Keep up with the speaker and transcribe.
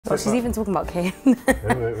Oh, she's even talking about Kane.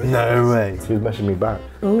 No way. She's messaging me back.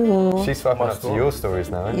 Ooh. She's swiping up to your stories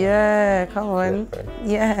now, eh? Yeah, come on.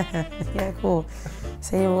 Yeah, yeah, cool.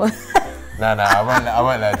 Say what? No, I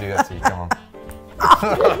won't let her do that to you, come on.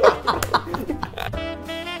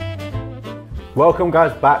 Welcome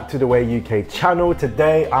guys back to the Way UK channel.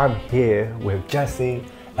 Today I'm here with Jessie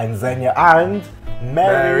and Xenia and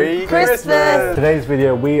Merry Christmas! Today's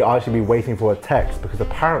video we are actually be waiting for a text because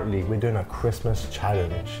apparently we're doing a Christmas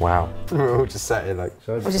challenge. Wow. We're all just sat here like...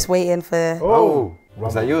 We're just waiting for... Oh!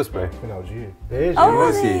 Was that yours, bro? I think that was you. It is Oh,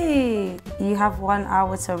 yours. really? You have 1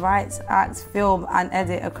 hour to write, act, film and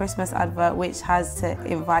edit a Christmas advert which has to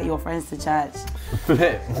invite your friends to church.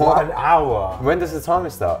 Flip. 1 hour. When does the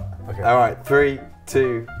timer start? Okay. Alright, 3,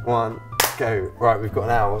 2, 1, go. Right, we've got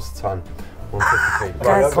an hour. What's the time? 1:53.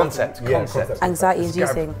 Right, concept. Anxiety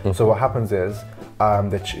inducing. So what happens is,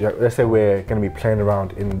 let's say we're going to be playing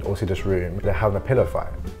around in obviously this room. They're having a pillow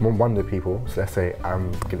fight. One of the people, so let's say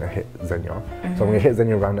I'm going to hit Xenia. So I'm going to hit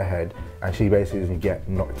Xenia around the head and she basically doesn't get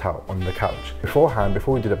knocked out on the couch. Beforehand,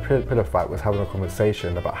 before we did a pillow fight, was having a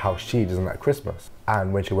conversation about how she doesn't like Christmas.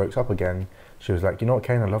 And when she wakes up again, she was like, you know what,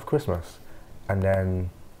 Kane, I love Christmas. And then,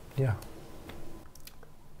 yeah.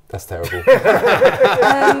 That's terrible.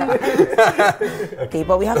 Okay,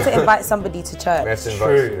 but we have to invite somebody to church. We have to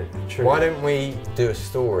invite somebody. True. Why don't we do a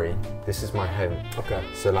story? This is my home. Okay.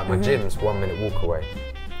 So like my gym's 1 minute walk away.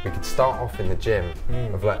 We could start off in the gym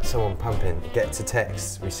of like someone pumping, get to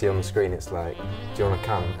text, we see on the screen it's like, do you want to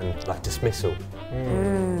come? And like dismissal,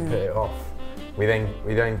 put it off. We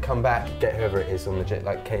then come back, get whoever it is on the gym,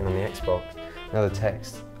 like Kane on the Xbox, another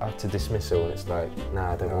text, after dismissal and it's like,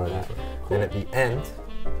 nah, I don't want that. Cool. Then at the end,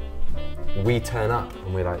 we turn up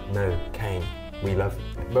and we're like, no, Kane, we love you.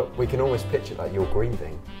 But we can always pitch it like you're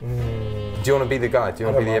grieving. Do you want to be the guy? Do you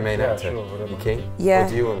want to be the main actor? Sure, you keen? Yeah. Or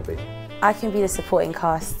do you want to be? I can be the supporting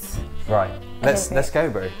cast. Right. Let's go,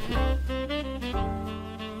 bro.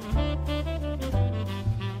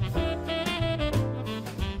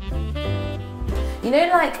 You know,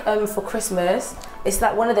 like for Christmas, it's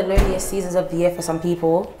like one of the loneliest seasons of the year for some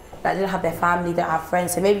people. Like they don't have their family, they don't have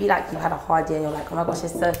friends. So maybe like you had a hard year and you're like, oh my gosh,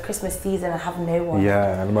 it's the Christmas season and I have no one.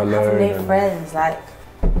 Yeah, and I'm alone. I have no friends, like.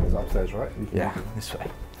 It's upstairs, right? Yeah, this way.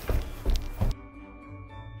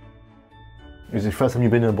 Is it the first time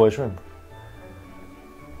you've been in a boy's room?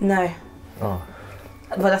 No. Oh.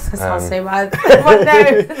 But that's gonna sound so bad. But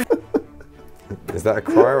no. Is that a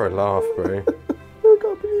cry or a laugh, bro? I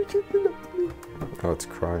can't believe you did that to me. Oh, it's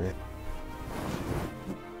crying.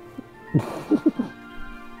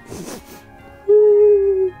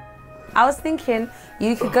 I was thinking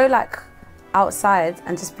you could go like outside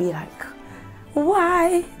and just be like,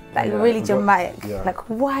 why? Like really dramatic. Yeah. Like,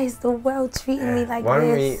 why is the world treating me like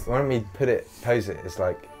this? Why don't we pose it as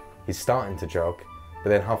like he's starting to jog, but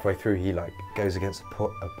then halfway through he like goes against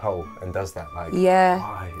a pole and does that like. Yeah.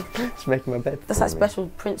 Why? It's making my bed. That's like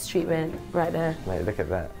special Prince treatment right there. Mate, look at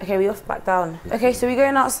that. Okay, we off back down. Okay, so we're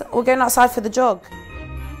going outside for the jog.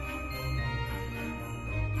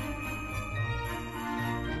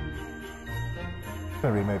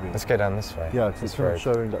 Maybe. Let's go down this way. Yeah, it's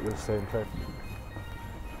showing that we're the same place.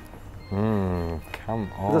 Come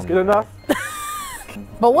on. Is that good enough?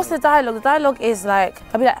 But what's the dialogue? The dialogue is like,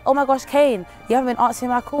 I'll be like, oh my gosh, Kane, you haven't been answering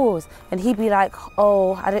my calls. And he'd be like,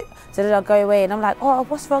 oh, did I go away? And I'm like, oh,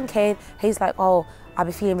 what's wrong, Kane? He's like, oh, I'll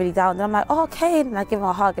be feeling really down. And I'm like, oh, Kane. And I give him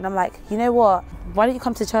a hug. And I'm like, you know what? Why don't you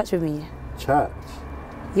come to church with me? Church?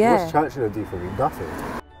 Yeah. What's church gonna do for me? Nothing.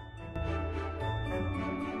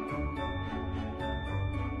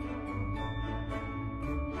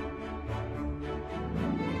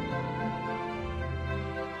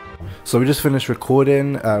 So we just finished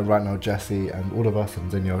recording. Right now Jessie and all of us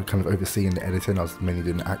and Xenia are kind of overseeing the editing. I was mainly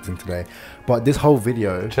doing the acting today. But this whole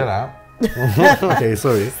video... Chill out. Okay,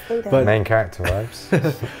 sorry. But main character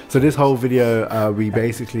vibes. So this whole video, we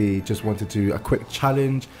basically just wanted to do a quick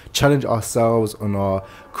challenge ourselves on our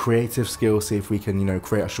creative skills, see if we can, you know,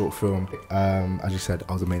 create a short film. As you said,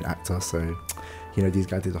 I was the main actor, so, you know, these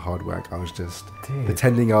guys did the hard work. I was just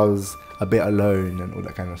pretending I was a bit alone and all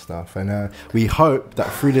that kind of stuff. And we hope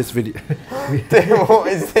that through this video... What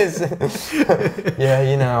is this? Yeah,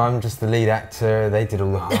 you know, I'm just the lead actor. They did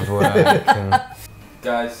all the hard work. And...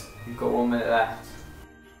 Guys, you've got 1 minute left.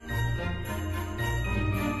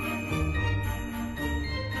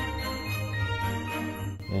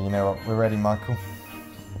 Yeah, you know what? We're ready, Michael.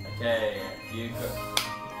 Okay, you're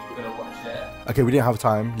gonna watch it. Okay, we didn't have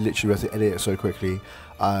time. Literally, we had to edit it so quickly.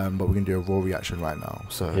 But we're gonna do a raw reaction right now.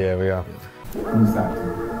 So yeah, we are. Who's that?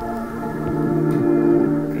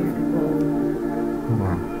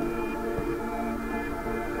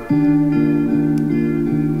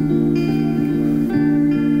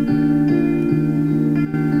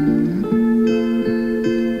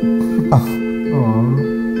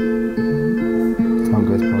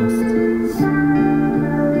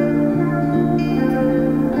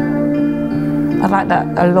 I like that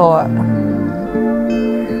a lot. I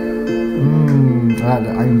like the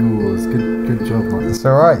angles. Good job, man. It's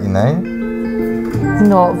alright, you know.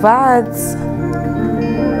 Not bad.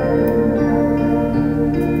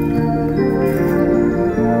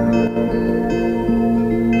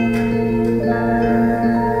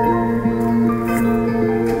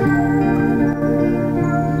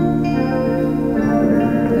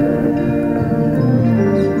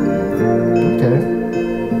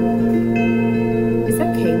 Is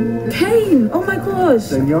that Kane? Kane! Oh my gosh!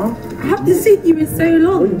 Danielle? I haven't seen you in so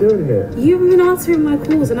long. What are you doing here? You haven't been answering my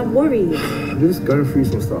calls and I'm worried. I'm just going through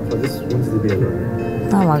some stuff. I just wanted to be alone.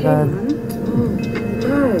 Oh my God.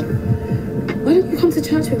 Why? Why don't you come to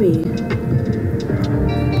church with me?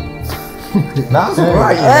 That's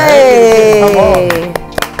alright, you know. Hey! Come on.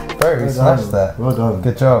 Bro, we smashed that. Well done.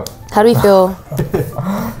 Good job. How do we feel?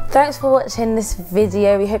 Thanks for watching this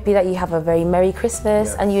video. We hope that you have a very Merry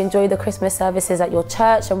Christmas and you enjoy the Christmas services at your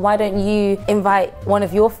church. And why don't you invite one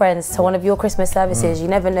of your friends to one of your Christmas services? You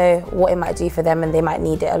never know what it might do for them and they might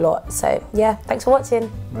need it a lot. So yeah, thanks for watching.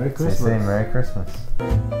 Merry See you soon. Merry Christmas.